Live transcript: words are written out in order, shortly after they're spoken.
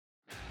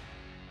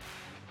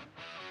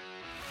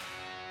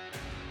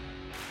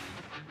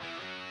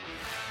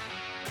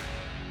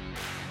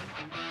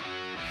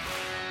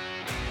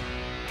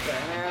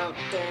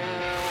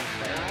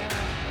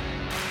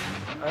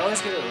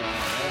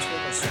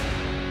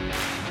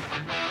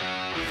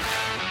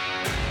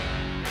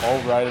All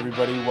right,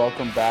 everybody,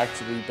 welcome back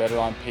to the Better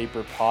on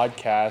Paper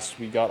podcast.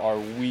 We got our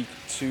week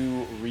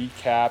 2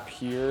 recap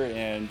here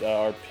and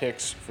our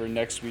picks for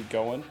next week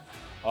going.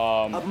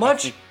 A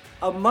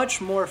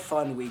much more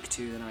fun week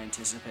 2 than I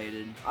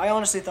anticipated. I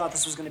honestly thought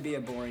this was going to be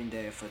a boring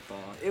day of football.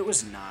 It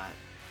was not.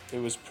 It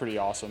was pretty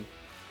awesome,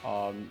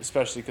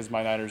 especially because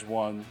my Niners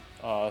won,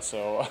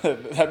 so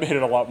that made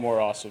it a lot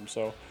more awesome.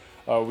 So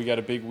we got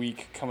a big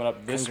week coming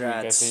up this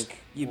Congrats. week. I think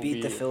you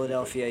beat the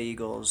Philadelphia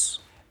Eagles.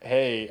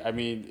 Hey, I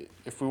mean,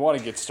 if we want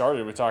to get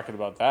started, we're talking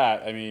about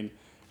that. I mean,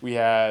 we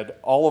had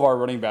all of our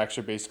running backs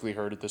are basically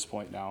hurt at this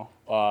point now.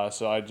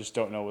 So I just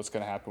don't know what's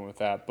going to happen with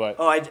that. But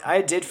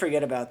I did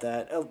forget about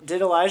that. Did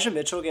Elijah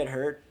Mitchell get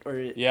hurt?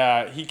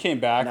 Yeah, he came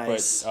back,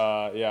 nice.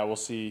 But yeah, we'll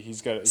see.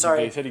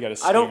 They said he got a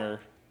stinger.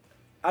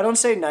 I don't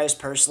say nice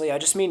personally. I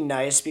just mean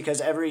nice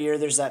because every year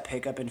there's that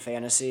pickup in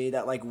fantasy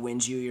that like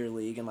wins you your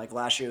league. And like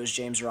last year it was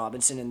James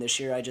Robinson, and this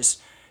year I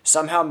just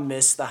somehow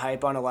missed the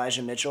hype on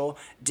Elijah Mitchell,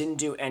 didn't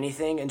do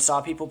anything, and saw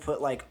people put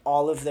like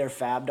all of their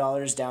fab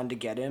dollars down to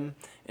get him.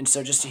 And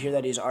so just to hear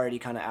that he's already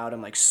kind of out,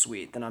 I'm like,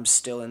 sweet, then I'm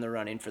still in the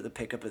running for the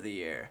pickup of the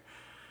year.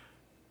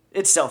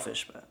 It's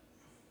selfish, but...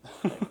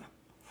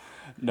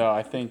 No,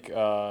 I think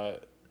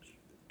trying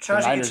to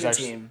get to your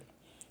team.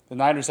 The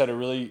Niners had a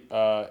really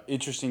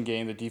interesting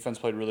game. The defense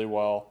played really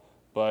well,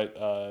 but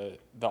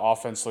the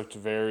offense looked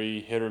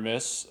very hit or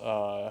miss.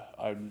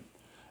 I'm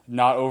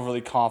not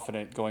overly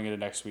confident going into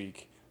next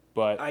week.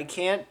 But I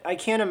can't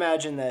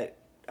imagine that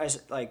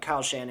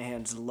Kyle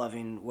Shanahan's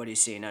loving what he's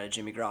seeing out of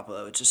Jimmy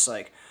Garoppolo. It's just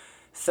like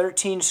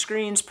 13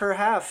 screens per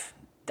half.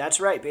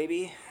 That's right,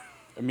 baby.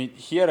 I mean,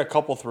 he had a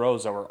couple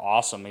throws that were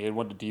awesome. He had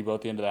one to Debo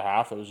at the end of the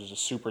half. It was just a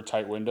super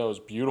tight window. It was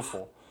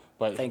beautiful.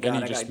 But Thank then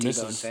God he just I got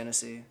misses. Debo in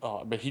fantasy.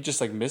 But he just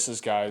like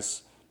misses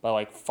guys by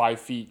like 5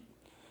 feet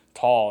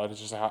tall, and it's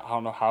just I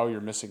don't know how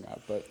you're missing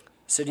that. But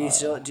so how do you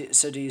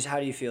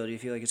feel? Do you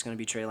feel like it's going to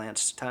be Trey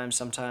Lance time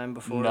sometime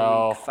before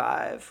week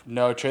 5?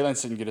 No, Trey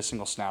Lance didn't get a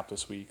single snap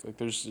this week. Like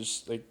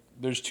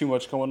there's too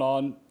much going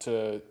on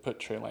to put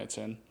Trey Lance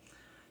in.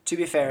 To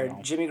be fair,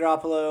 Jimmy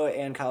Garoppolo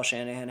and Kyle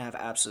Shanahan have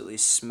absolutely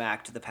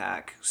smacked the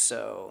pack.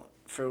 So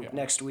for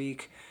next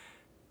week,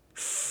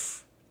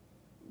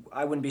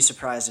 I wouldn't be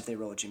surprised if they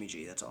roll Jimmy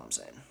G. That's all I'm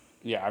saying.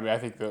 Yeah, I mean, I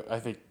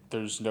think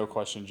there's no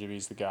question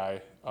Jimmy's the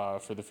guy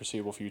for the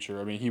foreseeable future.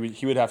 I mean,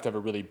 he would have to have a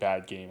really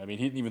bad game. I mean,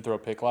 he didn't even throw a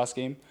pick last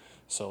game,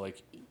 so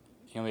like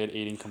he only had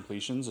 8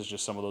 incompletions. It's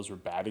just some of those were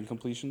bad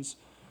incompletions.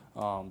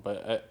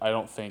 But I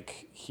don't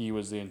think he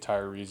was the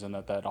entire reason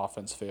that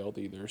offense failed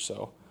either.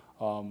 So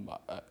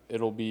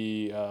it'll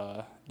be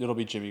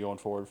Jimmy going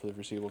forward for the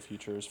foreseeable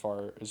future as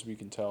far as we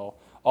can tell.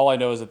 All I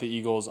know is that the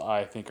Eagles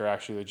I think are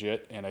actually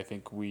legit, and I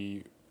think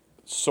we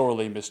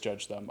sorely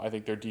misjudged them. I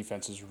think their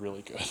defense is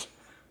really good.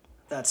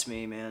 That's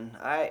me, man.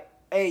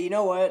 Hey, you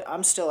know what?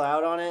 I'm still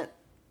out on it.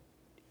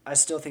 I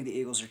still think the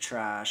Eagles are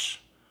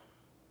trash.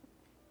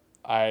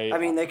 I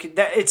mean, they could.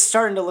 It's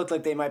starting to look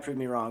like they might prove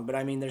me wrong, but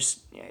I mean, they're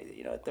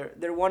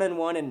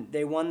 1-1, and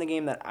they won the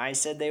game that I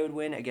said they would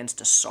win against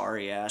a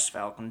sorry ass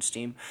Falcons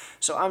team.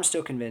 So I'm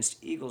still convinced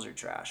Eagles are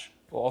trash.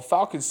 Well, a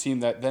Falcons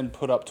team that then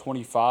put up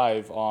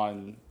 25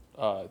 on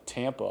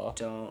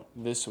Tampa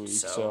this week.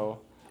 So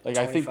like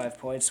 25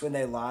 points when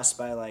they lost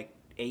by like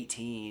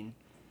 18.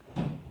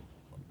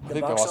 I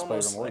think they lost by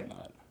even more than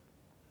that.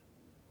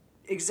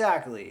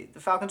 Exactly. The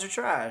Falcons are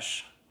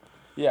trash.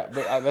 Yeah,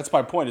 but that's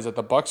my point, is that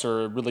the Bucs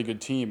are a really good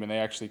team, and they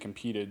actually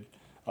competed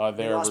there.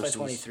 They lost by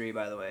 23,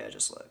 by the way. I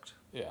just looked.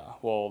 Yeah,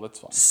 well, that's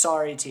fine.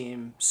 Sorry,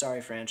 team.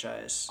 Sorry,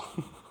 franchise.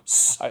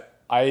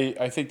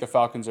 I think the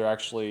Falcons are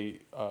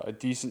actually a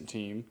decent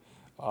team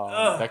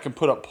that can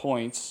put up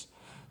points.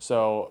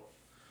 So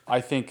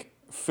I think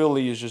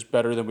Philly is just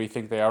better than we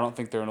think they are. I don't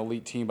think they're an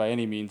elite team by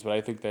any means, but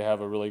I think they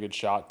have a really good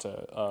shot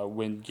to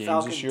win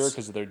games this year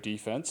because of their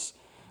defense.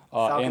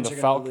 Falcons are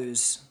going to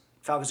lose.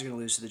 Falcons are going to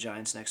lose to the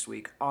Giants next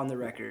week, on the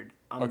record.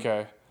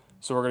 Okay,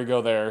 so we're going to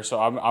go there. So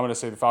I'm going to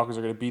say the Falcons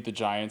are going to beat the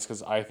Giants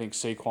because I think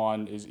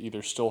Saquon is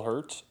either still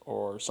hurt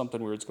or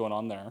something weird's going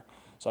on there.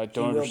 So I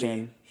don't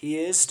understand. He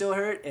is still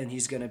hurt, and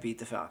he's going to beat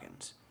the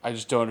Falcons. I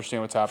just don't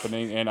understand what's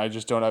happening, and I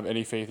just don't have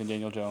any faith in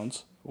Daniel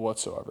Jones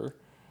whatsoever.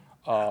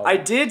 I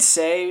did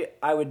say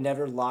I would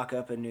never lock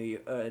up a New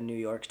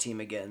York team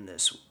again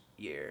this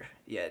year,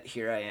 yet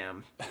here I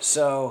am.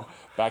 So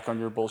back on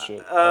your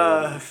bullshit.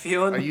 Are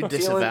you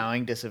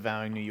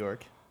disavowing New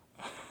York?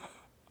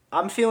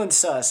 I'm feeling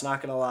sus,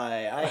 not gonna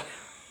lie.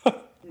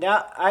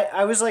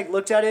 I was like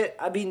looked at it.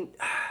 I mean,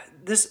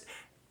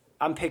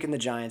 I'm picking the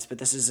Giants, but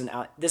this is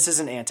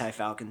an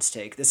anti-Falcons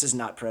take. This is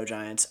not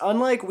pro-Giants.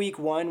 Unlike week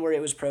 1 where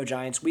it was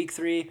pro-Giants, week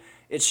 3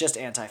 it's just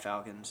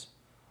anti-Falcons.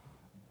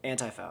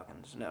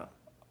 Anti-Falcons, no.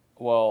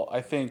 Well,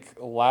 I think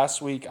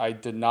last week I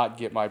did not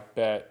get my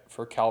bet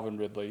for Calvin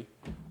Ridley.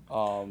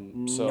 So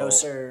no,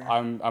 sir.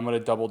 I'm going to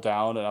double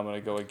down, and I'm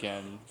going to go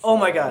again. Oh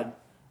my God.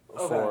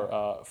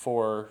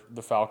 For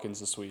the Falcons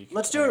this week.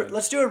 Let's do a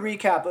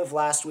recap of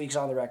last week's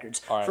on the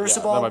records. All right, First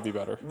of all, that might be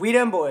better. We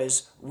them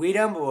boys.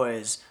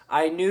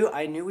 I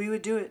knew we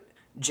would do it.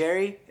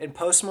 Jerry and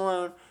Post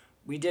Malone,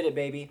 we did it,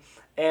 baby.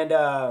 And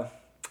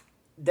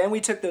then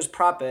we took those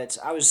prop bets.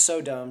 I was so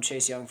dumb.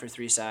 Chase Young for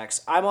 3 sacks.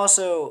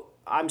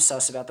 I'm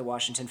sus about the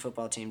Washington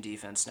football team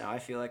defense now. I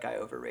feel like I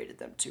overrated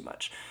them too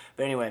much.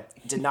 But anyway,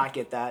 did not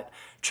get that.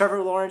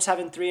 Trevor Lawrence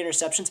having 3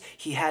 interceptions.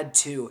 He had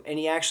 2, and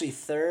he actually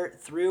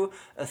threw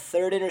a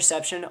third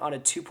interception on a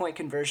 2-point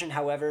conversion.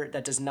 However,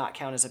 that does not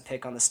count as a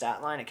pick on the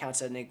stat line. It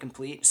counts as an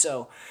incomplete.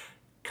 So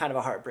kind of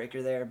a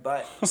heartbreaker there,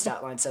 but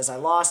stat line says I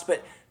lost.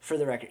 But for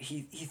the record,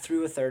 he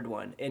threw a third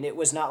one, and it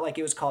was not like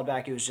it was called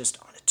back. It was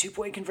just on a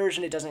 2-point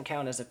conversion. It doesn't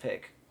count as a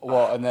pick.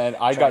 Well, and then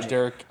I got the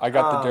Derrick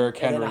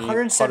Henry, and then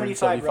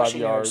 175 rushing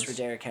yards for yards,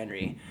 Derrick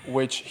Henry.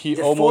 which he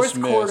The almost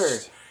fourth quarter,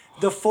 missed.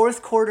 the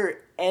fourth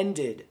quarter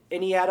ended,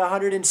 and he had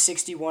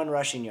 161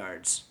 rushing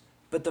yards.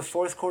 But the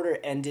fourth quarter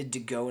ended to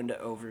go into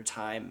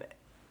overtime.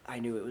 I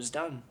knew it was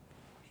done.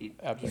 He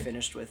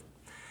finished with.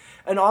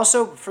 And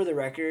also, for the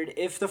record,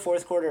 if the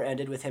fourth quarter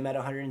ended with him at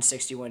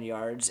 161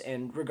 yards,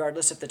 and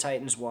regardless if the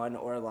Titans won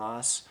or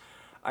lost,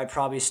 I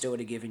probably still would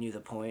have given you the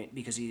point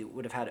because he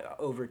would have had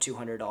over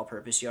 200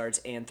 all-purpose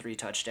yards and 3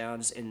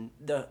 touchdowns. And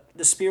the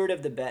spirit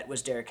of the bet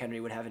was Derrick Henry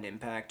would have an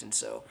impact. And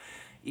so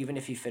even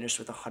if he finished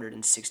with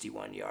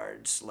 161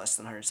 yards, less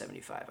than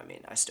 175, I mean,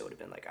 I still would have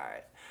been like, all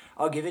right,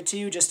 I'll give it to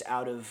you just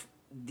out of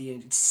the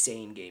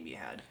insane game you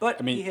had.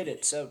 But I mean, he hit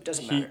it, so it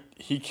doesn't matter.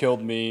 He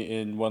killed me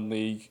in one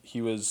league. He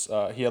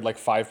had like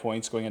 5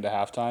 points going into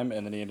halftime,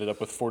 and then he ended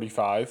up with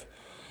 45.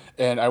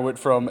 And I went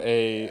from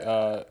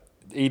a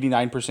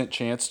 89%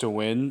 chance to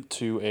win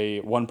to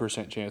a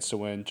 1% chance to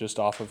win just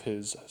off of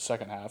his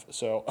second half.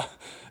 So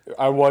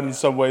I won in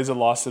some ways and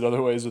lost in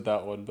other ways with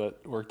that one, but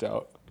it worked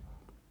out.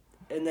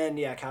 And then,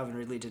 Calvin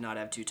Ridley did not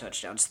have 2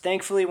 touchdowns.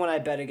 Thankfully, when I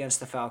bet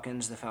against the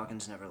Falcons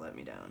never let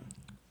me down.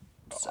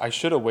 So. I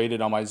should have waited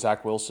on my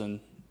Zach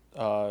Wilson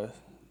bet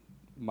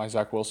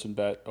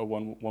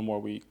one more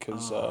week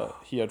because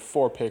he had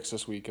 4 picks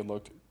this week and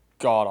looked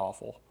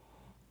god-awful.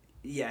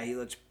 Yeah, he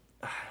looked...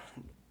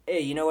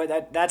 Hey, you know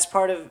what? That's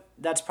part of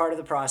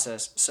the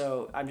process.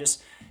 So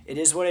it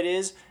is what it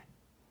is.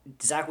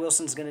 Zach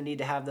Wilson's gonna need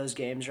to have those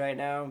games right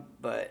now,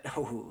 but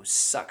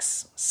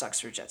sucks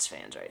for Jets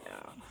fans right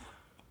now.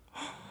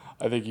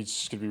 I think he's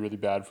just gonna be really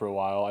bad for a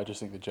while. I just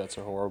think the Jets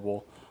are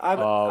horrible.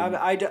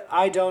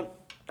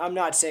 I'm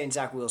not saying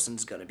Zach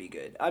Wilson's gonna be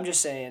good. I'm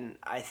just saying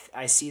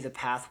I see the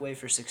pathway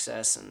for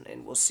success,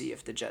 and we'll see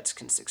if the Jets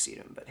can succeed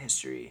him. But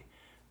history,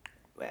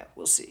 well,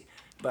 we'll see.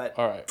 But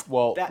all right,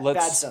 well,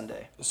 bad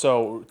Sunday.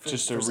 So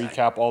just to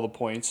recap all the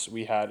points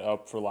we had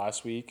up for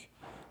last week.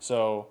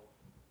 So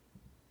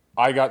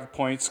I got the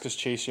points because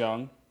Chase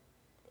Young.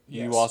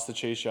 You lost the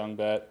Chase Young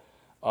bet.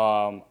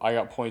 I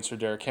got points for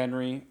Derrick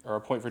Henry, or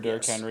a point for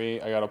Derrick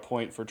Henry. I got a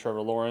point for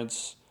Trevor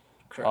Lawrence.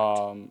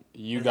 Correct.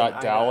 You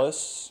got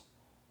Dallas.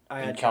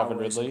 I had Calvin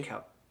Cowboys Ridley.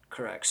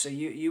 Correct. So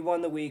you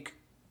won the week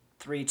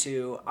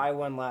 3-2. I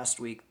won last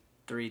week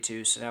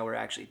 3-2. So now we're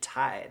actually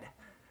tied.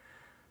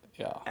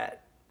 Yeah.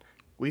 At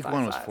week 5-5.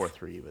 one was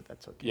 4-3, but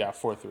that's okay. Yeah,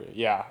 4-3.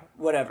 Yeah.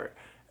 Whatever.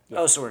 Yeah.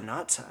 Oh, so we're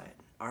not tied.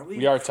 Are we?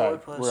 We are tied.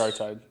 We are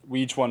tied.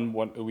 We each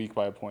won a week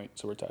by a point,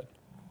 so we're tied.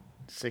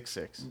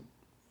 6-6.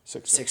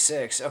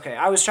 6-6. Okay,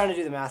 I was trying to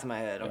do the math in my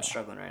head. I'm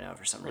struggling right now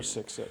for some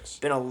reason.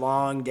 6-6. Been a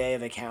long day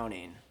of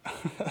accounting.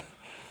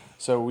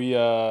 So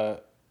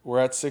we're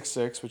at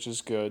 6-6, which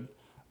is good.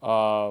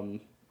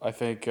 I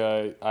think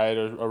I had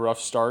a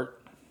rough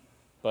start,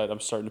 but I'm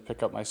starting to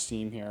pick up my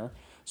steam here.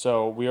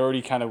 So we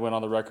already kind of went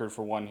on the record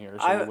for one here.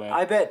 So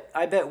I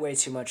bet way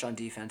too much on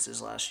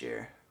defenses last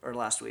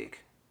week,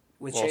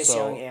 with Chase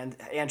Young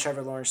and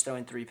Trevor Lawrence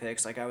throwing 3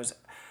 picks.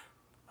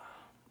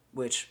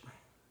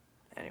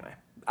 Anyway,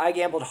 I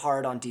gambled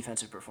hard on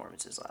defensive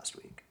performances last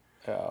week.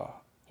 Yeah.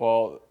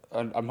 Well,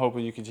 I'm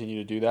hoping you continue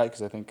to do that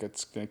because I think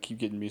it's going to keep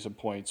getting me some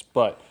points.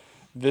 But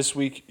this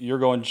week you're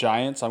going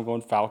Giants. I'm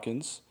going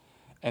Falcons.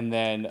 And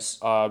then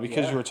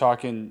because you were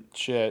talking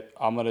shit,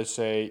 I'm going to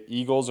say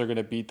Eagles are going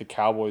to beat the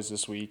Cowboys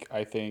this week,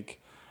 I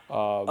think.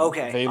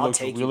 Okay, they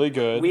looked really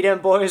good. We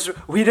them boys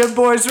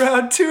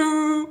round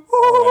 2.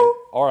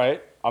 All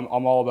right. I'm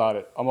all about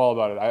it.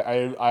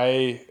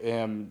 I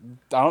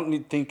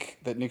don't think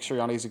that Nick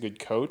Sirianni is a good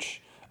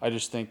coach. I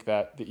just think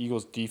that the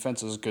Eagles'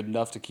 defense is good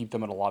enough to keep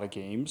them in a lot of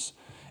games,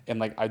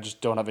 and I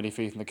just don't have any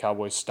faith in the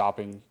Cowboys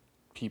stopping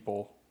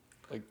people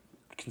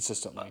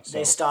consistently. So.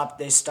 They stopped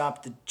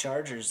the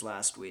Chargers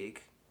last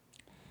week.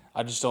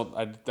 I just don't.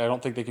 I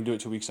don't think they can do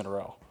it 2 weeks in a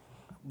row.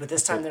 But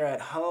this time they're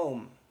at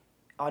home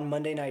on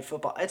Monday Night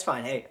Football. It's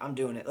fine. Hey, I'm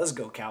doing it. Let's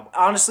go, Cowboys.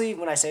 Honestly,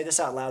 when I say this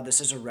out loud,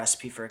 this is a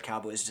recipe for a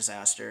Cowboys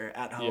disaster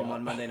at home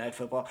on Monday Night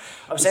Football.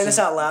 I'm saying this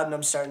out loud, and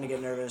I'm starting to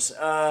get nervous.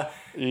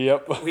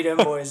 Yep. We them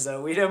boys,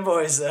 though.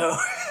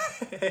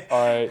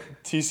 All right.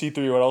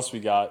 TC3, what else we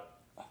got?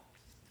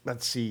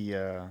 Let's see.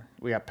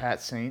 We got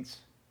Pat Saints.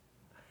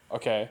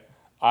 Okay.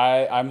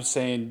 I'm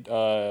saying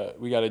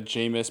we got a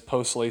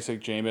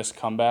post-LASIK Jameis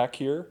comeback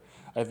here.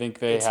 I think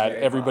they had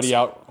everybody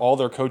out. All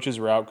their coaches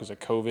were out because of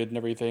COVID and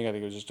everything. I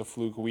think it was just a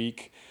fluke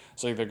week.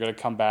 So they're going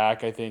to come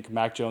back. I think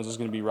Mac Jones is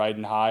going to be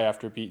riding high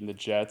after beating the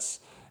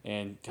Jets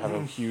and have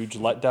a huge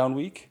letdown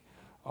week.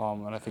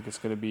 And I think it's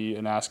going to be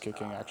an ass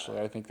kicking.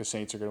 Actually, I think the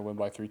Saints are going to win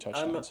by 3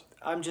 touchdowns.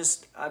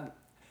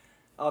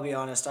 I'll be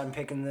honest. I'm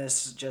picking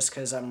this just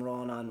because I'm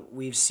rolling on.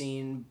 We've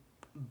seen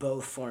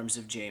both forms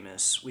of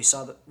Jameis. We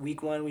saw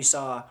week 1. We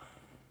saw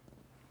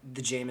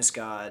the Jameis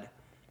God,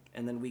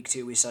 and then week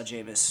 2 we saw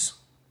Jameis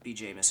be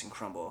Jameis and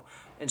crumble.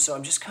 And so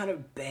I'm just kind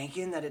of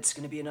banking that it's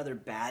going to be another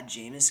bad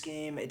Jameis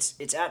game.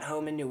 It's at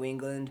home in New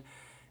England,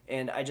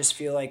 and I just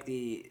feel like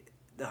the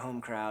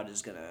home crowd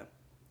is gonna.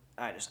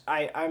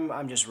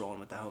 I'm just rolling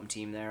with the home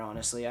team there.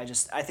 Honestly, I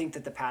think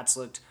that the Pats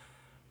looked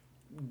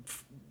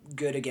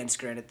good against.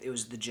 Granted, it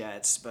was the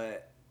Jets,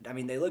 but I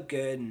mean they look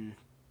good, and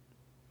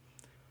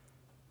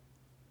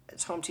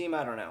it's home team.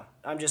 I don't know.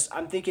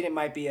 I'm thinking it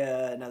might be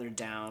another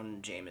down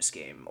Jameis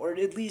game, or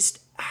at least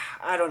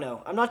I don't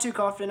know. I'm not too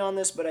confident on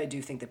this, but I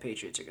do think the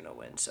Patriots are gonna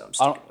win, so I'm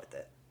sticking with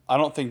it. I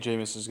don't think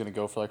Jameis is going to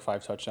go for like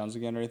 5 touchdowns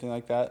again or anything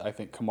like that. I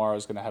think Kamara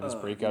is going to have his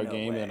breakout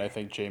game, and I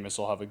think Jameis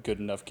will have a good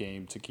enough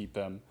game to keep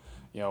them,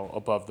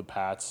 above the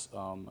Pats.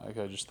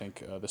 I just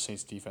think the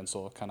Saints defense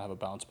will kind of have a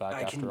bounce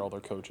back after all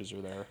their coaches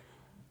are there.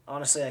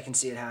 Honestly, I can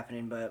see it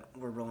happening, but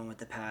we're rolling with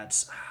the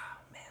Pats.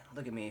 Man,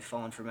 look at me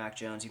falling for Mac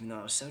Jones, even though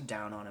I was so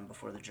down on him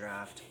before the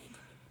draft.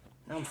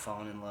 Now I'm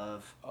falling in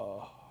love.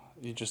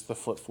 You're just the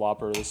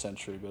flip-flopper of the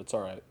century, but it's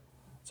all right.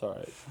 It's all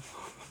right.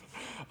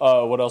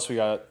 What else we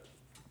got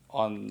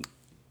on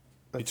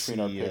between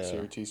our picks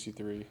here,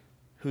 TC3?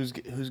 Who's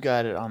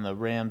got it on the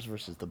Rams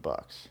versus the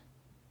Bucks?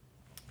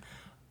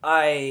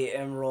 I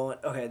am rolling.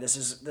 Okay, this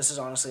is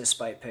honestly a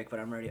spite pick, but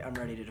I'm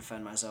ready to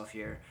defend myself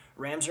here.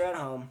 Rams are at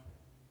home.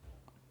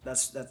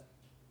 That's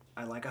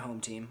I like a home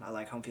team. I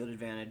like home field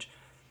advantage.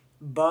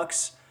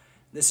 Bucks,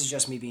 this is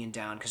just me being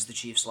down because the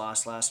Chiefs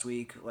lost last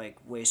week, like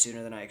way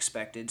sooner than I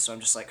expected. So I'm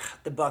just like,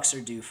 the Bucks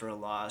are due for a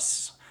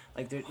loss.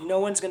 Like, no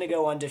one's going to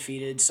go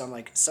undefeated, so I'm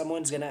like,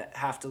 everyone's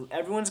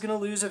going to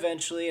lose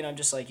eventually, and I'm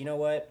just like, you know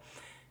what?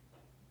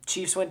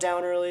 Chiefs went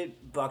down early,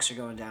 Bucks are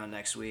going down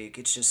next week.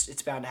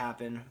 It's bound to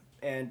happen,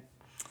 and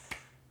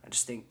I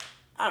just think,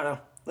 I don't know,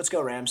 let's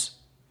go Rams.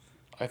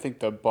 I think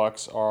the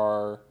Bucks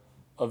are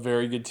a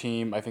very good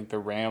team. I think the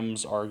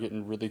Rams are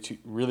getting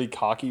really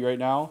cocky right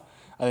now.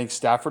 I think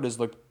Stafford has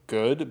looked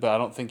good, but I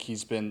don't think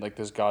he's been like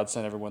this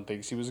godsend everyone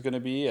thinks he was going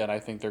to be, and I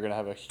think they're going to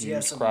have a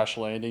huge crash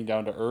landing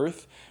down to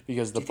earth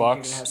because the Bucks. You're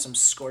going to have some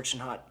scorching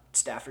hot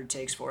Stafford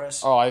takes for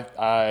us? Oh,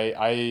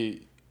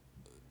 I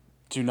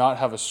do not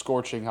have a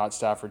scorching hot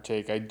Stafford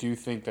take. I do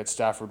think that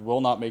Stafford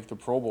will not make the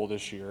Pro Bowl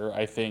this year.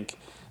 I think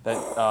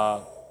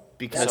that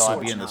because he'll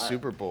be in the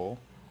Super Bowl.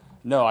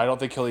 No, I don't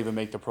think he'll even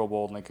make the Pro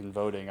Bowl Lincoln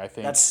voting. I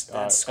think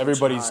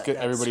everybody's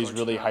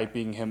really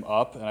hyping him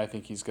up, and I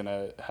think he's going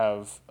to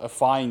have a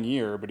fine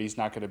year, but he's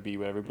not going to be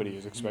what everybody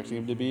is expecting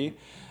him to be.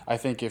 I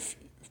think if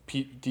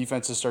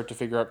defenses start to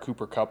figure out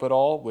Cooper Kupp at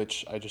all,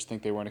 which I just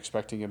think they weren't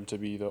expecting him to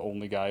be the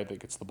only guy that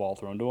gets the ball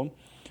thrown to him,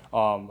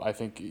 I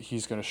think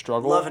he's going to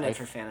struggle. Loving it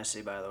for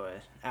fantasy, by the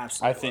way.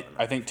 Absolutely.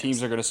 I think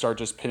teams are going to start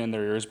just pinning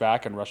their ears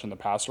back and rushing the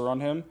passer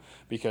on him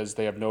because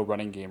they have no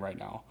running game right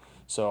now.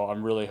 So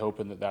I'm really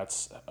hoping that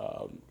that's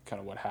kind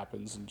of what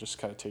happens and just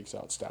kind of takes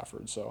out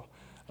Stafford. So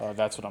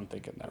that's what I'm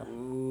thinking there.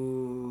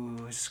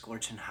 Ooh,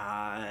 scorching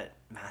hot.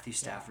 Matthew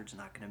Stafford's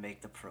not going to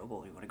make the Pro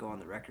Bowl. You want to go on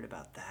the record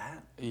about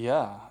that?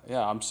 Yeah.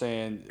 I'm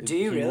saying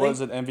he was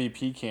an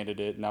MVP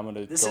candidate, and I'm going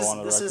to go on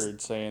the record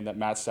saying that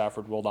Matt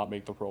Stafford will not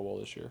make the Pro Bowl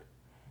this year.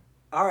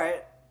 All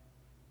right.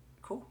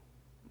 Cool.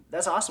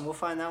 That's awesome. We'll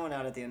find that one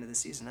out at the end of the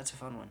season. That's a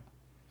fun one.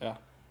 Yeah.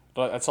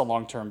 But that's a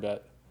long-term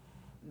bet.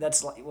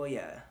 That's like, well,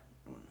 yeah.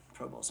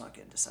 Pro Bowl's not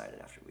getting decided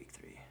after week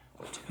 3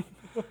 or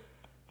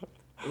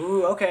 2.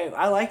 Ooh, okay.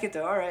 I like it,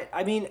 though. All right.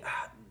 I mean,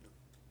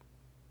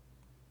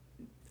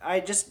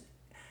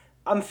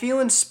 I'm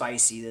feeling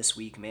spicy this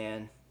week,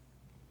 man.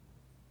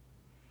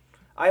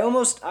 I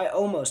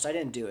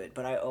didn't do it,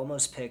 but I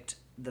almost picked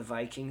the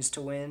Vikings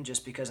to win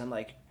just because I'm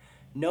like,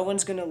 no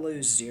one's going to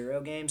lose 0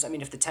 games. I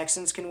mean, if the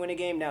Texans can win a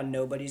game, now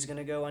nobody's going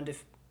to go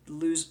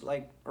lose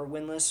or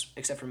winless,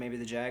 except for maybe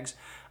the Jags.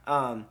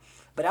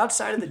 But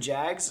outside of the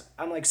Jags,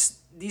 I'm like,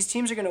 these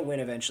teams are going to win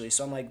eventually.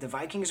 So I'm like, the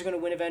Vikings are going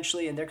to win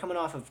eventually, and they're coming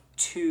off of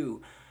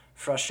 2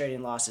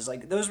 frustrating losses.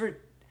 Like, those were...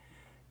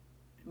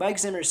 Mike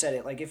Zimmer said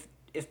it. Like,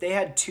 if they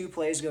had 2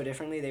 plays go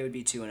differently, they would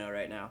be 2-0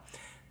 right now.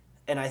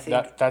 And I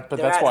think... But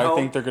that's why I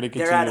think they're going to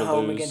continue to lose. They're at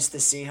home against the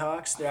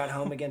Seahawks.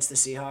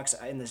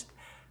 I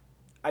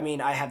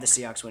have the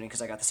Seahawks winning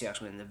because I got the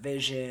Seahawks winning the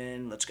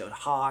division. Let's go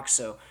Hawks.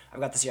 So I've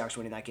got the Seahawks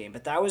winning that game.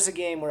 But that was a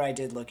game where I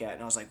did look at it,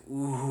 and I was like,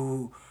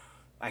 ooh...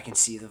 I can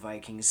see the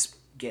Vikings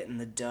getting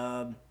the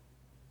dub.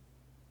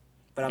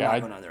 But I'm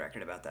not going on the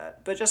record about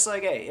that. But just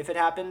like, hey, if it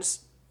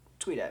happens,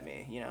 tweet at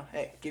me.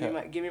 Hey, give me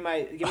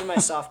my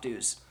soft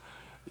dues.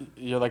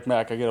 You're like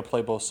Mac. I get to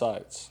play both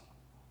sides.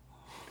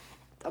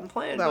 I'm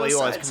playing both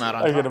sides. Come out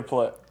on top.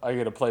 I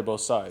get to play both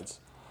sides.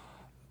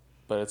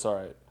 But it's all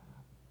right.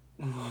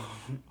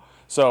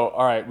 So,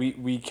 all right,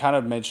 we kind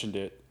of mentioned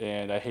it,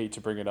 and I hate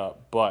to bring it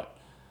up, but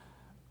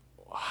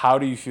how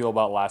do you feel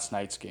about last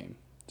night's game?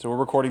 So we're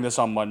recording this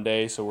on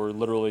Monday, so we're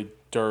literally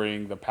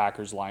during the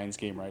Packers-Lions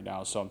game right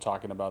now. So I'm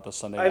talking about the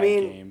Sunday night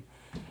game.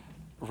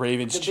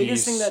 Ravens, The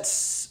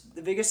Chiefs.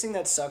 biggest thing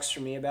that sucks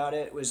for me about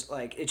it was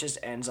like it just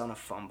ends on a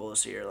fumble,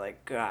 so you're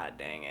like, God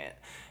dang it.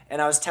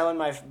 And I was telling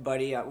my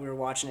buddy, we were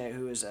watching it,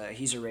 who was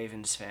he's a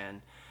Ravens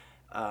fan,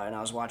 and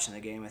I was watching the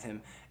game with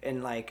him,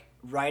 and like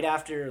right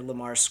after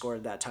Lamar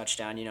scored that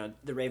touchdown,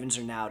 the Ravens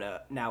are now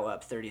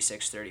up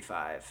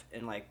 36-35,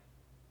 and like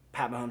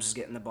Pat Mahomes is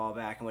getting the ball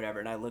back and whatever,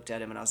 and I looked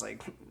at him and I was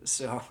like,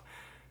 so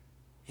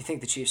you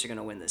think the Chiefs are going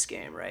to win this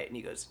game, right? And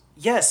he goes,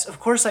 yes, of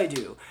course I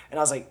do. And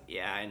I was like,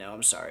 yeah, I know,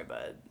 I'm sorry,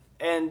 bud.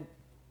 And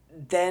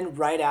then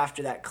right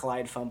after that,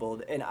 Clyde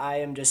fumbled, and I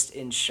am just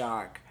in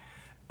shock.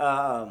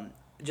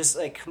 Just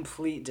like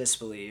complete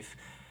disbelief.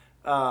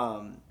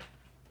 And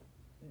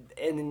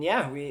then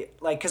we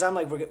because I'm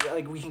like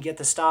we can get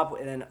the stop,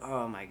 and then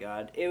oh my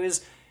god,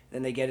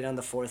 then they get it on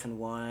the 4th and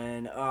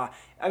 1.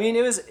 I mean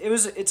it was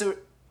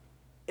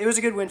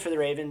a good win for the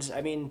Ravens.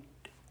 I mean,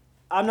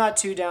 I'm not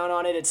too down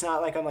on it. It's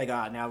not like I'm like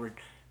now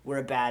we're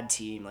a bad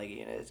team. Like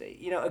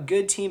a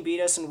good team beat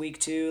us in week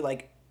 2.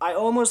 Like I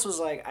almost was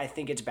like, I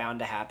think it's bound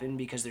to happen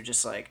because they're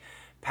just like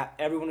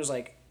everyone was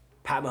like,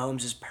 Pat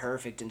Mahomes is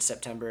perfect in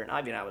September, and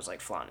I mean I was like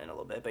flaunting a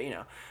little bit, but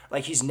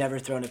like he's never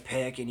thrown a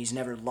pick and he's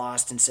never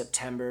lost in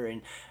September,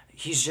 and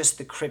he's just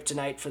the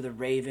kryptonite for the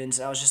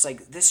Ravens. I was just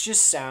like, this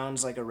just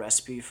sounds like a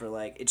recipe for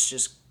like it's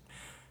just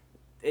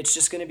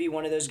gonna be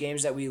one of those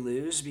games that we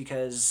lose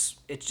because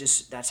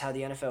that's how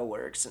the NFL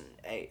works. And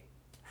hey,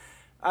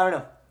 I don't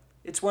know.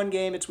 It's one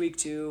game. It's week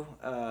 2.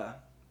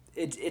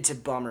 It's a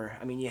bummer.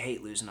 I mean, you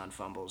hate losing on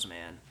fumbles,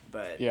 man.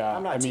 But Yeah,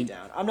 I'm not too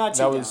down. I'm not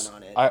too down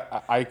on it.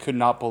 I could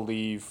not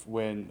believe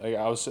when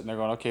I was sitting there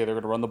going, okay, they're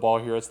going to run the ball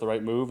here. It's the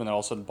right move. And then all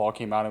of a sudden the ball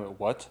came out and I went,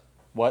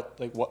 what?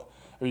 Like, what?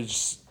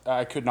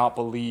 I could not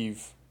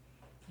believe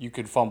you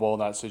could fumble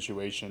in that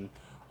situation.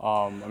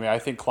 I mean, I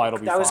think Clyde will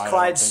be fine.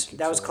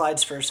 That was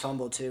Clyde's first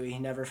fumble, too. He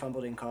never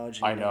fumbled in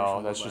college. I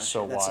know. That's just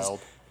so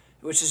wild.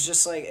 Which is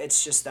just like,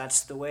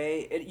 that's the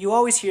way. You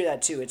always hear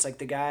that, too. It's like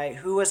the guy,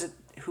 who was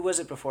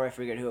it before? I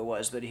forget who it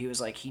was, but he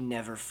was like, he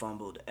never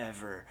fumbled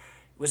ever.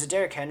 Was it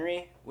Derrick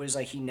Henry? Was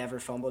like he never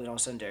fumbled, and all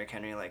of a sudden Derrick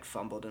Henry like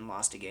fumbled and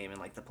lost a game in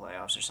like the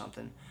playoffs or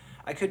something.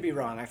 I could be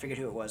wrong. I forget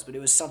who it was, but it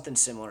was something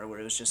similar where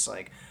it was just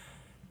like,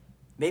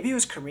 maybe it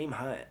was Kareem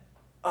Hunt.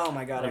 Oh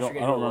my God, I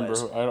forget who it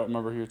was. I don't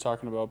remember who you're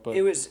talking about, but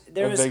there was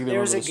a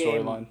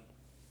game. Storyline.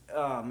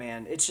 Oh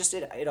man, it's just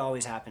it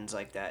always happens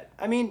like that.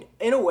 I mean,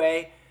 in a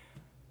way,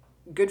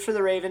 good for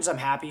the Ravens. I'm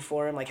happy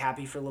for him. Like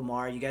happy for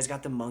Lamar. You guys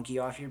got the monkey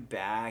off your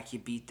back. You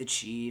beat the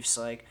Chiefs.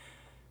 Like.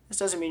 This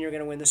doesn't mean you're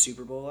going to win the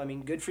Super Bowl. I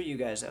mean, good for you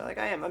guys. Like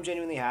I am. I'm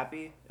genuinely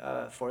happy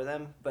for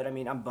them. But I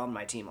mean, I'm bummed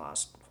my team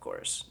lost, of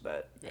course.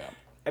 But yeah.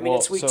 I mean,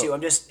 it's week 2.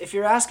 I'm just, if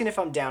you're asking if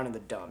I'm down in the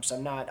dumps,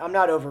 I'm not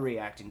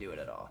overreacting to it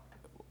at all.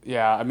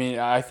 Yeah, I mean,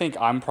 I think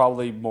I'm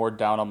probably more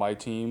down on my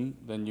team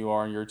than you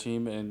are on your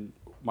team, and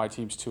my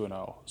team's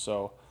 2-0.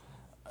 So,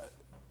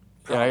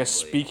 and I guess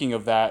speaking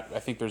of that, I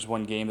think there's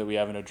one game that we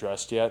haven't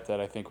addressed yet that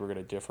I think we're going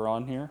to differ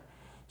on here.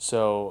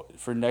 So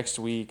for next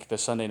week, the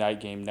Sunday night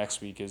game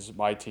next week is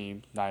my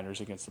team, Niners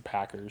against the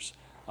Packers.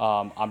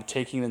 I'm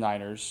taking the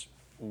Niners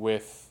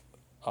with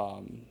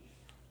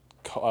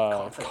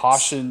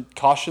cautiously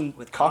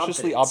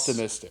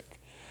optimistic.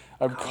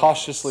 I'm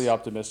cautiously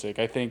optimistic.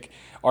 I think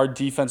our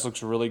defense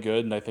looks really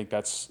good, and I think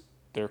that's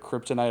their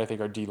kryptonite. I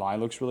think our D-line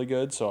looks really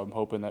good, so I'm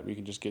hoping that we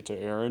can just get to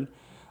Aaron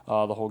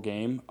the whole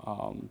game.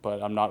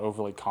 But I'm not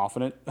overly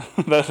confident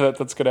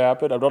that's going to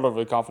happen. I'm not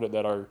overly confident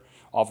that our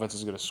offense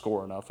is going to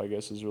score enough, I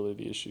guess, is really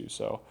the issue.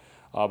 So,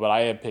 but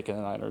I am picking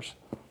the Niners.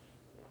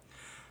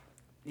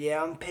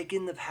 Yeah, I'm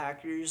picking the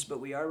Packers,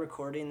 but we are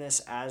recording this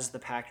as the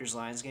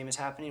Packers-Lions game is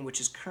happening, which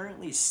is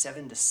currently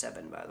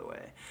 7-7, by the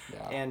way.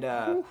 Yeah. And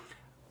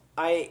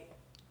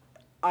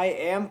I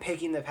am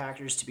picking the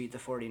Packers to beat the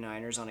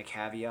 49ers on a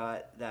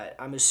caveat that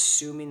I'm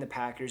assuming the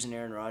Packers and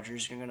Aaron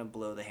Rodgers are going to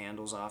blow the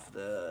handles off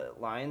the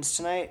Lions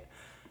tonight.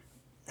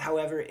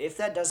 However, if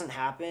that doesn't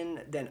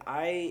happen, then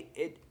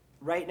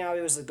right now,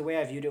 it was the way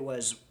I viewed it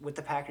was with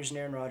the Packers and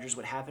Aaron Rodgers,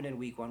 what happened in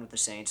week 1 with the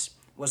Saints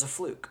was a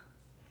fluke.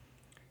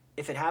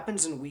 If it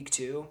happens in week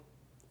 2,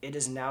 it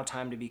is now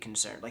time to be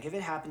concerned. Like if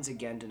it happens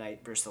again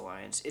tonight versus the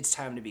Lions, it's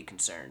time to be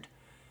concerned.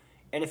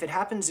 And if it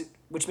happens,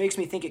 which makes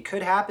me think it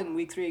could happen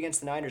week 3 against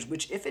the Niners,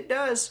 which if it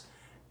does,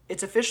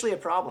 it's officially a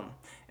problem.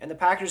 And the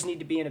Packers need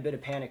to be in a bit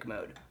of panic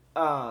mode.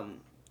 But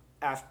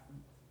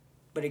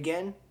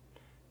again,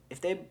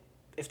 if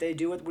they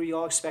do what we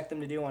all expect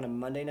them to do on a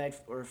Monday night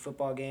or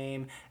football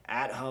game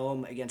at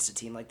home against a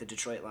team like the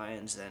Detroit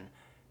Lions,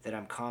 then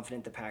I'm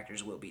confident the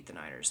Packers will beat the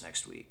Niners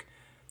next week.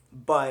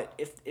 But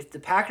if the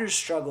Packers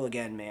struggle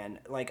again, man,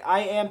 like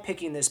I am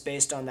picking this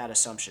based on that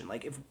assumption.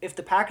 Like if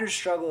the Packers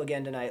struggle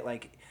again tonight,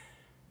 like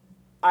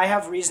I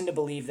have reason to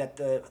believe that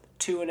the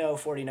 2-0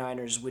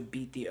 49ers would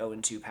beat the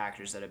 0-2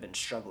 Packers that have been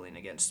struggling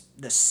against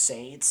the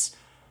Saints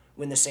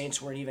when the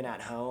Saints weren't even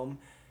at home.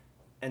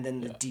 And then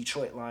the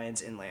Detroit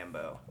Lions in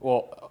Lambeau.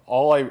 Well,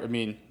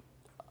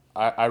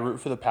 I root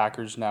for the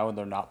Packers now when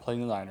they're not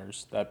playing the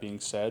Niners. That being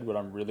said, what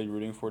I'm really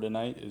rooting for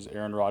tonight is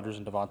Aaron Rodgers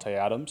and Devontae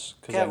Adams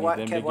because I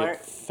need them to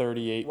get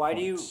 38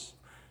 points.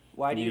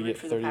 Why do you root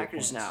for the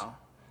Packers now?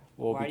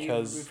 Well, Why are you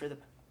root for the?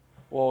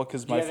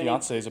 because Do you my have any-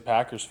 fiance is a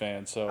Packers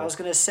fan, so I was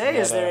gonna say, we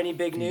is had there a- any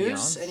big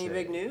news? Fiance. Any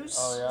big news?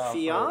 Oh, yeah,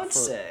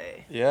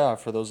 Fiance. Yeah,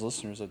 for those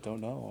listeners that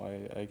don't know,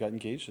 I got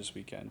engaged this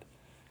weekend,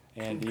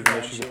 and even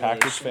though she's a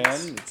Packers fan,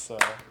 Congratulations.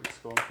 it's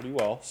going pretty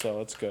well,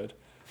 so it's good.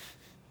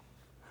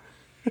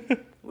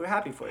 We're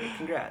happy for you.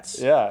 Congrats.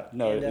 Yeah,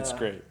 no, And, it's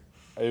great.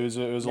 It was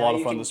a now lot of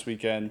you fun can- this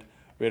weekend.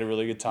 We had a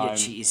really good time.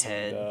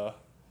 cheesehead.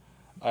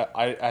 And,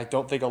 I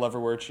don't think I'll ever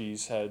wear a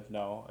cheese head.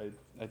 No,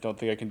 I don't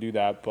think I can do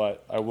that.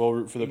 But I will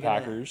root for the You're gonna-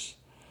 Packers,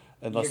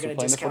 unless You're they're gonna playing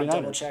the discount 49ers.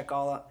 double check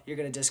all. You're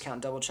gonna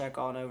discount double check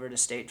on over to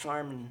State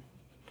Farm and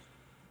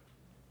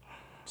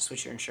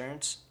switch your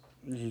insurance.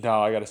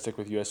 No, I got to stick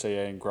with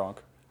USAA and Gronk.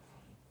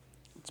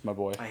 It's my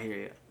boy. I hear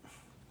you.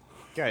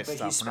 Guys, But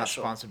stop. he's We're not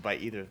special. sponsored by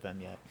either of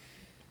them yet.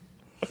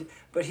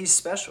 But he's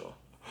special.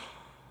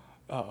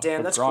 Oh, Damn,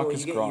 but that's Gronk cool.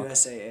 is You get Gronk.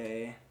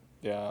 USAA.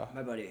 Yeah,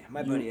 My buddy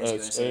has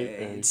USAA.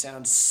 USAA. It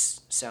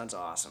sounds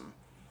awesome.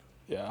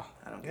 yeah.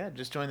 I don't. Yeah,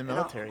 just join the know.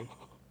 military.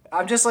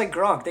 I'm just like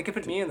Gronk. They could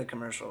put me in the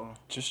commercial.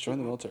 Just join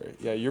the military.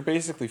 Yeah, you're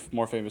basically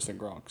more famous than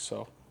Gronk,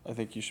 so I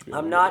think you should be. able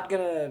I'm to not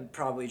gonna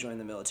probably join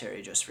the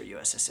military just for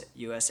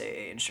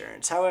USAA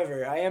insurance.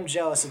 However, I am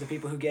jealous of the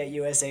people who get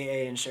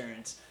USAA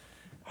insurance.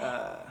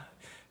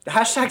 The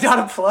hashtag not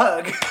a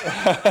plug.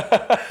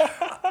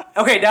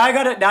 Okay, now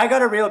I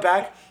gotta reel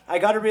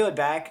it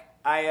back.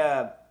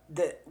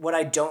 What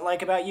I don't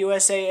like about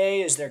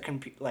USAA is their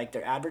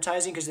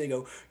advertising, because they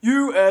go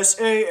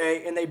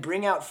USAA and they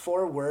bring out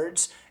 4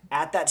 words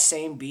at that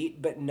same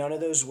beat, but none of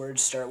those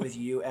words start with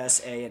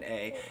USA and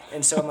A.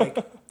 And so I'm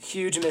like,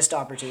 huge missed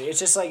opportunity.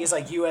 It's like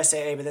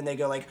USAA, but then they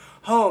go like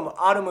home,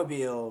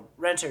 automobile,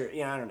 renter,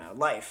 I don't know,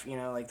 life,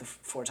 like the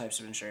 4 types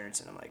of insurance,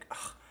 and I'm like,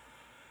 ugh,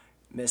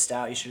 missed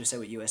out. You should have said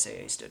what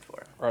USAA stood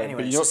for. Right,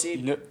 Anyway, but so see,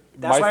 my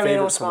that's why they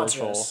favorite don't sponsor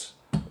commercial. us.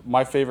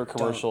 My favorite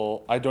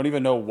commercial. I don't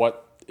even know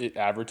what it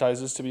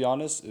advertises, to be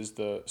honest. Is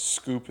the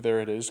Scoop There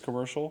It Is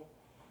commercial?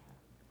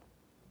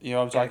 You know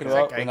what I'm talking is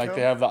that about? And like Geico?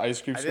 they have the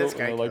ice cream I think scoop, it's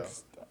and they're like,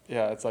 Geico.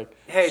 yeah, it's like.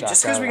 Hey,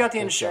 just because we got the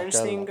Shaka-laka, insurance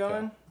theme shaka-laka.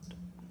 going,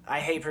 I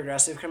hate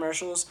Progressive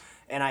commercials,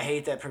 and I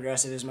hate that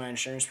Progressive is my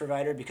insurance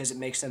provider because it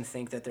makes them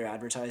think that their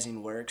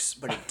advertising works,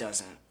 but it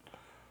doesn't.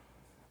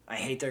 I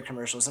hate their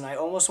commercials, and I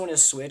almost want to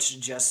switch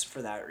just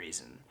for that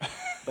reason.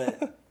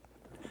 But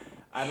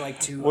I'm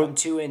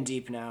too in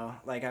deep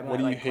now. Like I'm What at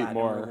do you like hate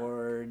platinum more?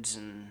 rewards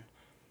and.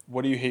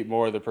 What do you hate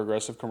more, the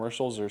Progressive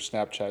commercials or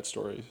Snapchat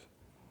stories?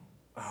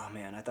 Oh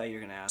man, I thought you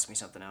were gonna ask me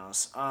something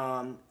else.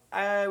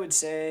 I would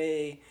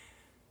say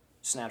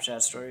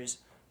Snapchat stories.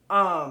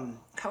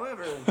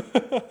 However,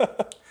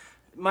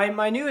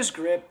 my newest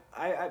grip,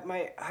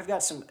 I've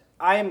got some.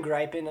 I am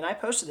griping, and I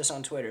posted this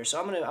on Twitter, so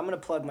I'm gonna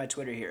plug my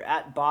Twitter here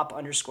at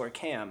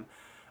 @bop_cam.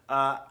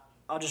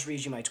 I'll just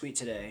read you my tweet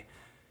today.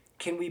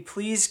 Can we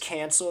please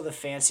cancel the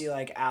fancy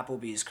like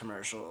Applebee's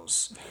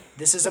commercials?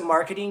 This is a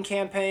marketing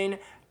campaign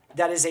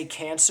that is a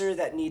cancer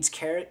that needs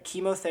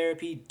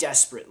chemotherapy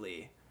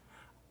desperately.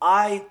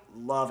 I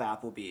love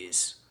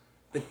Applebee's,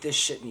 but this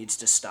shit needs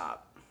to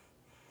stop.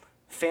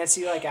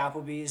 Fancy like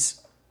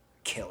Applebee's,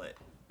 kill it.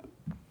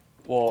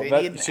 Well, They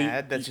need an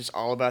ad that's just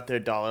all about their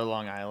dollar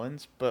Long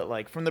Islands, but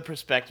like from the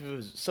perspective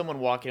of someone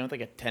walking in with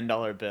like a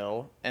 $10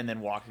 bill and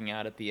then walking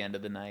out at the end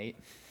of the night.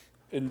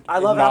 I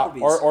love not,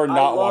 Applebee's. or I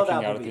not love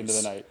walking out at the end of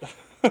Applebee's. the night.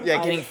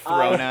 Yeah, getting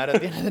thrown out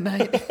at the end of the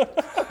night.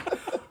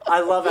 I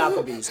love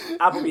Applebee's.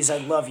 Applebee's, I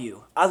love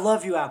you. I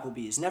love you,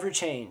 Applebee's. Never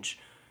change.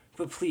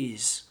 But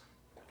please,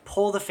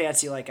 pull the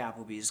fancy like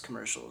Applebee's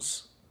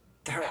commercials.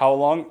 How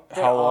long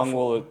awful.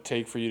 will it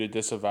take for you to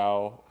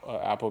disavow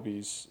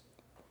Applebee's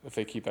if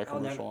they keep that I'll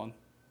commercial never- on?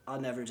 I'll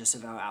never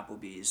disavow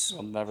Applebee's.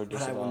 I'll never But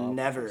disavow.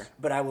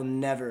 I will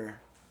never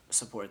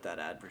support that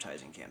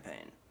advertising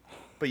campaign.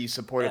 But you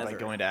support it by Ever.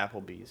 going to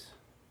Applebee's.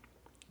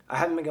 I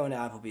haven't been going to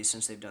Applebee's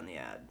since they've done the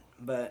ad,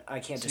 but I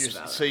can't So disavow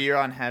you're, it. so you're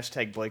on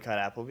hashtag boycott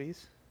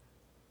Applebee's?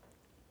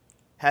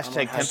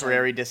 Hashtag hashtag-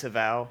 temporary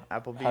disavow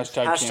Applebee's?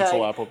 Hashtag Hashtag- cancel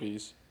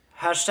Applebee's.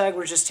 Hashtag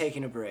we're just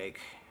taking a break.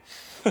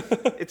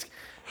 It's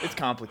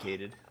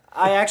complicated.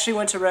 I actually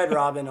went to Red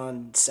Robin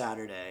on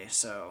Saturday,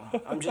 so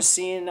I'm just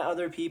seeing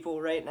other people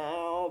right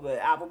now. But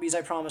Applebee's,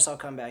 I promise I'll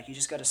come back. You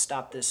just got to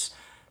stop this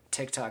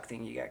TikTok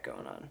thing you got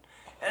going on.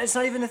 And it's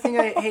not even the thing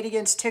I hate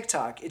against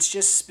TikTok. It's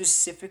just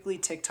specifically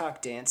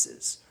TikTok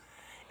dances.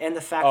 And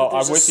the fact Oh, that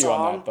there's I'm a with you on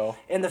song, that, though.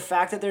 and the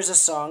fact that there's a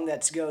song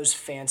that goes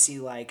fancy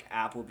like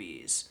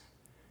Applebee's.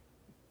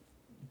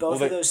 Both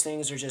Well, of those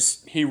things are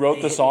just. He wrote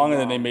they the hit me song and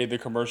then they wrong. made the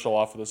commercial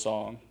off of the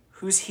song.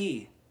 Who's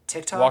he?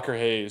 TikTok. Walker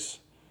Hayes.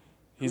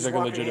 He's Who's like a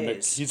Walker legitimate.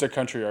 Hayes? He's a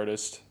country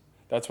artist.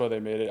 That's why they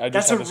made it. I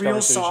That's just had a this real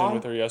conversation song?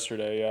 with her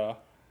yesterday. Yeah,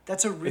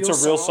 That's a real.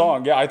 it's a real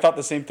song. Yeah, I thought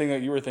the same thing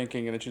that you were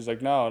thinking, and then she's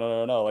like, no.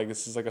 Like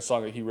this is like a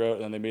song that he wrote,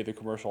 and then they made the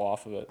commercial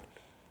off of it.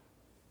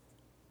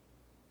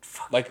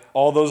 Like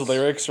all those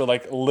lyrics are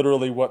like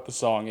literally what the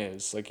song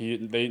is. Like they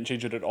didn't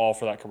change it at all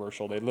for that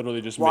commercial. They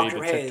literally just Walker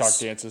made the TikTok Hayes.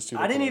 dances to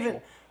the I didn't commercial.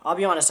 even. I'll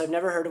be honest. I've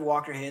never heard of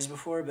Walker Hayes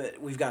before,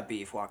 but we've got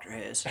beef. Walker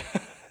Hayes.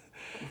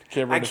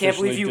 Cameron I can't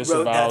believe officially you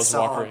wrote that disavows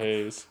song. Walker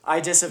Hayes. I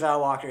disavow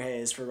Walker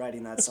Hayes for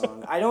writing that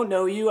song. I don't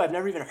know you. I've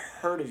never even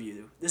heard of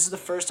you. This is the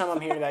first time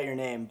I'm hearing about your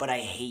name, but I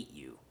hate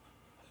you.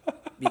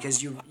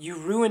 Because you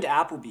ruined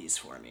Applebee's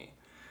for me.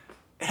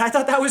 And I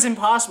thought that was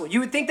impossible. You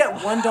would think that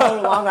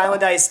 $1 Long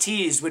Island iced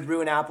teas would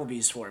ruin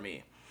Applebee's for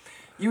me.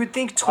 You would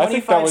think I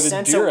think that 25 would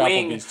cents a endear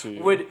wing Applebee's to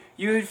you. would.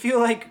 You would feel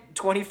like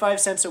 25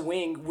 cents a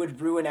wing would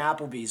ruin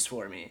Applebee's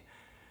for me.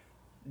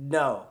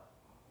 No.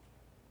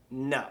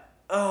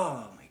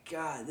 Oh my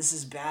God, this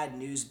is bad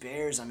news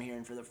bears I'm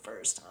hearing for the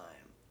first time.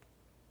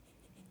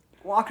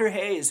 Walker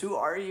Hayes, who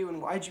are you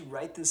and why'd you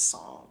write this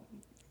song?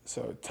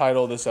 So,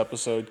 title of this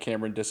episode: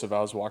 Cameron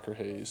disavows Walker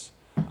Hayes.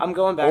 I'm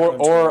going back Or on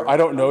Twitter. I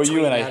don't know I'm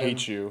you and tweeting I at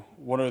hate him. you.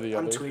 One or the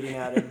I'm other. tweeting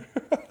at him.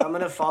 I'm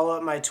gonna follow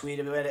up my tweet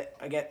about it.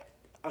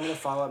 I'm gonna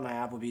follow up my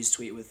Applebee's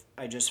tweet with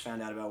I just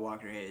found out about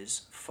Walker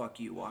Hayes. Fuck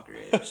you, Walker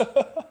Hayes.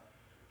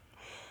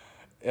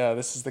 Yeah,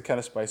 this is the kind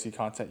of spicy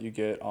content you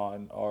get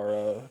on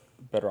our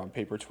Better on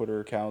Paper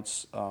Twitter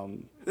accounts.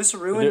 This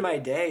ruined my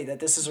day that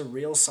this is a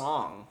real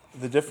song The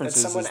that difference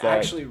someone is that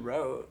actually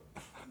wrote.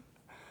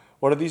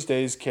 one of these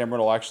days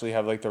Cameron will actually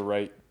have like the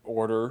right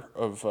order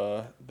of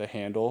the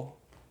handle,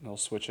 and he'll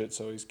switch it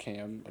so he's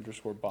Cam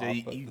 _ Bob.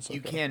 You, but you, it's you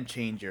okay. can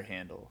change your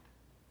handle.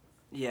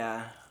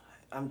 Yeah,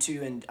 I'm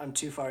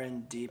too far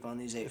in deep on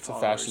these 8 It's a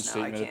followers fashion now.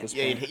 statement I at can't. this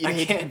Yeah, point. you'd I hate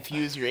to can't-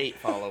 confuse your 8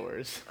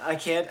 followers. I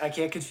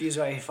can't confuse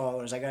my 8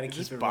 followers. I gotta Is keep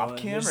this it Bob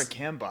rolling. Cam or There's-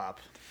 Cam Bop?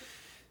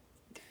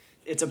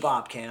 It's a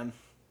bop cam,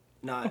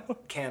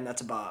 not Cam.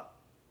 That's a bop.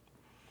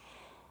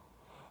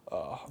 That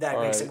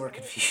all makes right. it more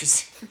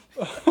confusing.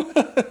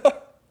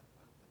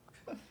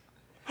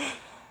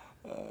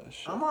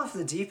 I'm off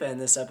the deep end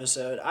this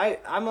episode.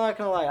 I'm not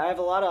gonna lie. I have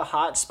a lot of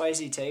hot,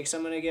 spicy takes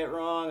I'm gonna get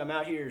wrong. I'm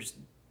out here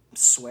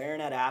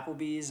swearing at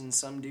Applebee's and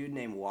some dude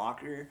named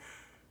Walker.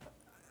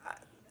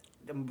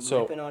 I'm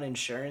So- ripping on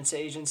insurance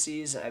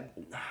agencies.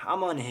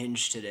 I'm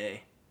unhinged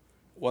today.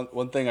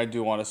 One thing I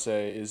do want to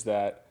say is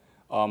that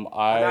I'm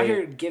out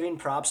here I giving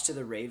props to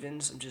the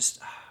Ravens. I'm just.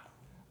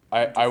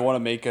 I want to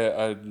make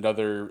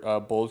another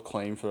bold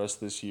claim for us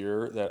this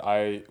year that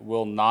I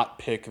will not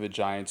pick the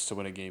Giants to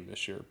win a game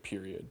this year.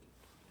 Period.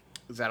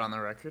 Is that on the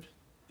record?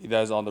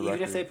 That is on the Even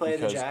record. if they play the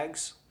because-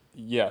 Jags?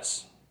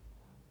 Yes.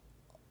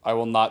 I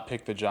will not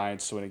pick the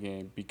Giants to win a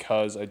game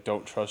because I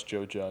don't trust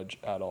Joe Judge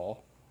at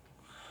all.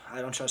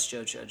 I don't trust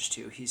Joe Judge,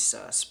 too. He's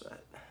sus,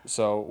 but...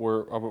 So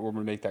we're going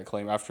to make that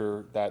claim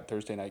after that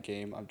Thursday night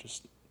game.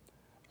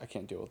 I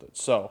can't deal with it.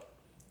 So,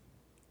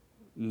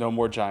 no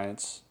more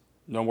Giants.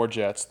 No more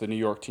Jets. The New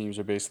York teams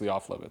are basically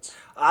off limits.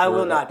 I will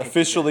We're not pick the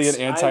officially Jets.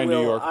 an anti-New I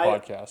will- York I-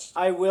 podcast.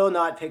 I will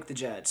not pick the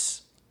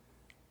Jets.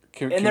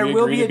 Can And there we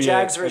will agree be to a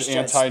Jags an versus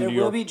Jets. There anti-New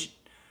will York? be...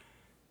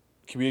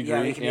 Can we Yeah,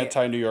 agree? it can be-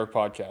 Anti-New York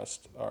podcast.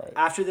 All right.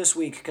 After this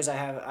week, because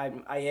I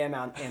am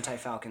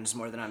anti-Falcons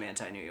more than I'm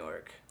anti-New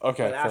York.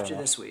 Okay, But fair after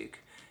enough. this week.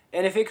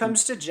 And if it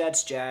comes to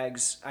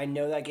Jets-Jags, I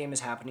know that game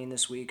is happening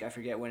this week. I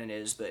forget when it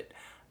is, but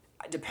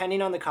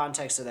depending on the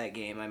context of that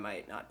game, I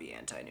might not be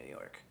anti-New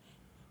York.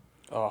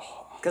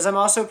 Oh, Because I'm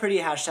also pretty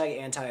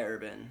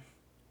 #anti-urban.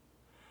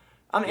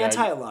 I'm Yeah,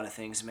 anti a lot of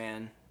things,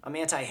 man. I'm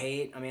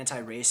anti-hate. I'm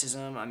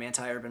anti-racism. I'm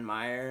anti-Urban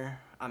Meyer.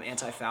 I'm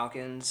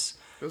anti-Falcons.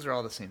 Those are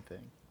all the same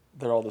thing.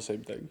 they're all the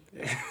same thing.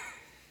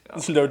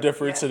 There's no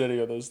difference in any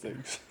of those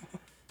things.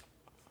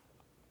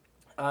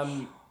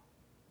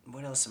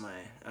 What else am I?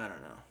 I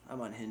don't know.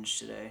 I'm unhinged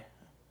today.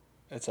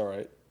 It's all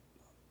right.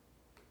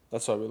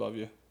 That's why we love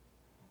you.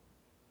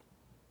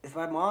 If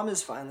my mom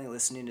is finally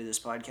listening to this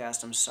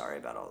podcast, I'm sorry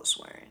about all the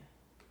swearing.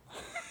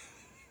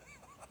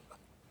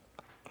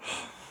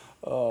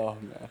 Oh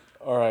man.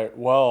 All right.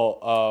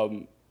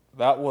 Well,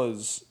 that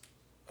was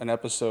an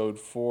episode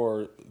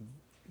for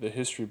the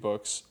history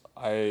books.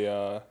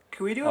 Can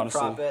we do Honestly,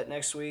 a prop bet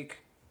next week?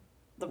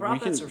 The prop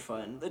we bets can- are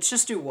fun. Let's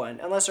just do one.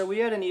 Unless, are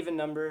we at an even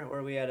number or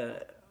are we at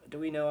a... Do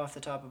we know off the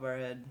top of our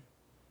head?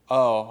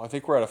 Oh, I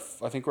think we're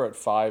at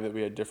 5 that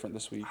we had different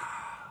this week.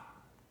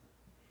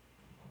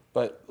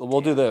 But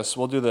we'll do this.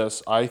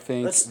 I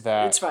think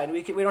that It's fine.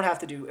 We don't have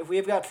to do... If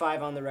we've got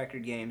 5 on the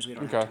record games, we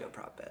don't have Okay. to go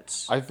prop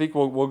bets. I think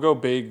we'll go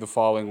big the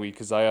following week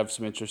because I have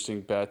some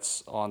interesting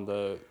bets on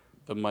the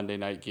Monday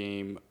night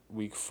game,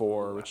 week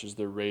 4, which is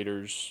the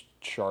Raiders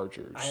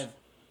Chargers.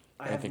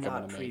 I have think I'm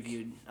not gonna make.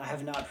 previewed. I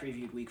have not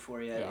previewed week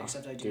 4 yet, Yeah,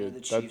 except I do dude, know the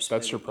that- Chiefs.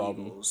 that's play your the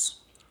problem. Eagles.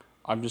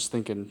 I'm just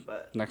thinking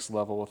But- next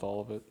level with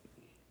all of it.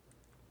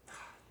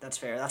 That's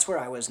fair. That's where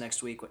I was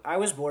next week. I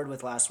was bored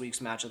with last week's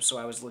matchup, so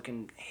I was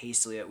looking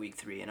hastily at week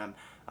 3, and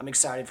I'm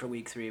excited for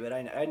week 3. But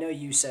I know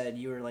you said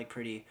you were like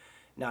pretty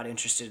not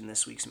interested in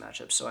this week's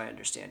matchup, so I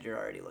understand you're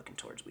already looking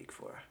towards week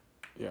 4.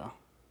 Yeah.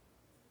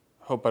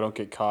 Hope I don't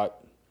get caught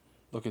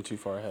looking too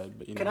far ahead.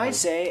 But Can I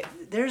say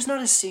there's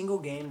not a single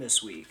game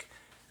this week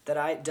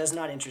that does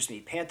not interest me.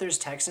 Panthers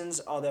Texans,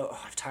 although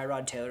if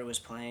Tyrod Taylor was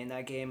playing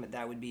that game,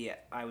 I would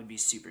be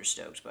super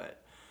stoked,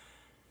 but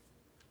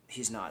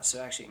he's not.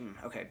 So actually,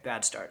 okay,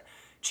 bad start.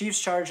 Chiefs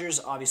Chargers,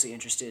 obviously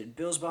interested.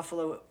 Bills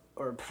Buffalo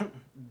or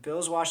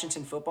Bills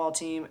Washington football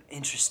team,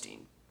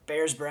 interesting.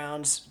 Bears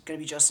Browns, gonna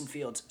be Justin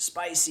Fields,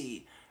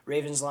 spicy.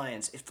 Ravens,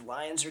 Lions. If the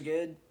Lions are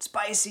good,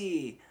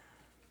 spicy.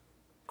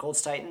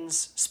 Colts,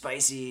 Titans,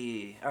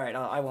 spicy. All right,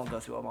 I won't go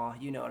through them all.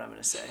 You know what I'm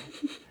going to say.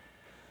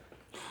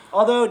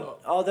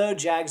 Although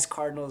Jags,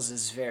 Cardinals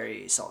is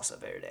very salsa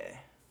verde.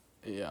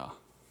 Yeah.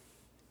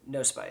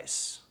 No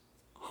spice.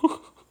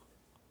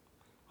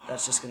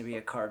 That's just going to be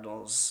a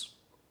Cardinals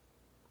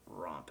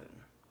romping.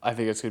 I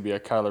think it's going to be a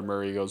Kyler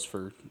Murray goes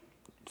for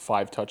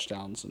 5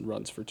 touchdowns and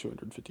runs for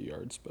 250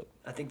 yards. But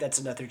I think that's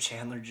another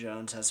Chandler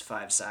Jones has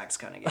 5 sacks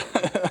kind of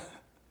game.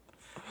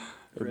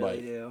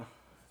 Really do.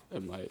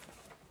 It might.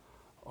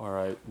 All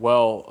right.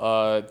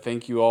 Well,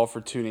 thank you all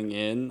for tuning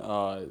in.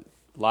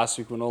 Last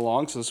week went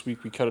along, so this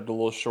week we cut it a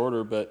little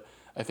shorter, but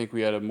I think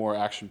we had a more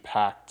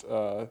action-packed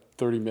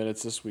 30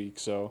 minutes this week.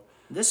 So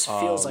this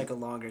feels like a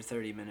longer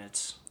 30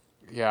 minutes.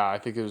 Yeah, I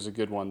think it was a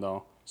good one,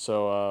 though.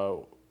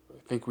 So I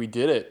think we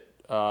did it.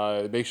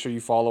 Make sure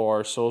you follow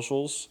our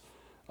socials.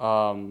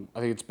 I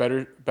think it's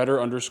better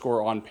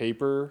 _ on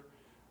paper.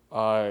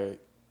 Kev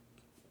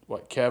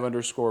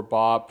 _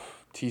 Bop,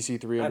 TC3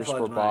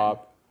 _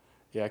 Bop.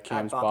 Yeah,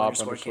 Cam's Bop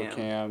 _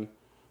 Cam.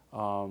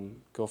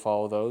 Go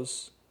follow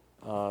those.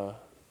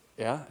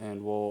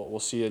 And we'll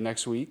see you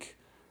next week.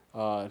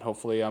 And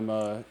hopefully I'm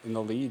in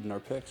the lead in our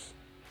picks.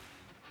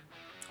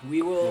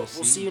 We'll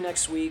see you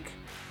next week.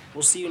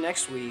 We'll see you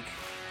next week,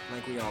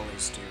 like we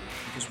always do,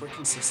 because we're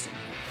consistent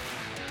here.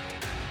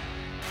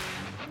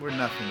 We're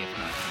nothing if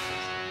not consistent.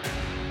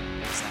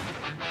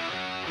 Exactly.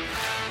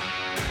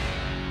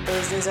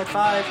 Thursdays at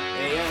 5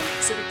 a.m.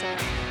 Pacific time.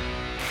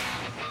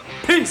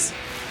 Peace!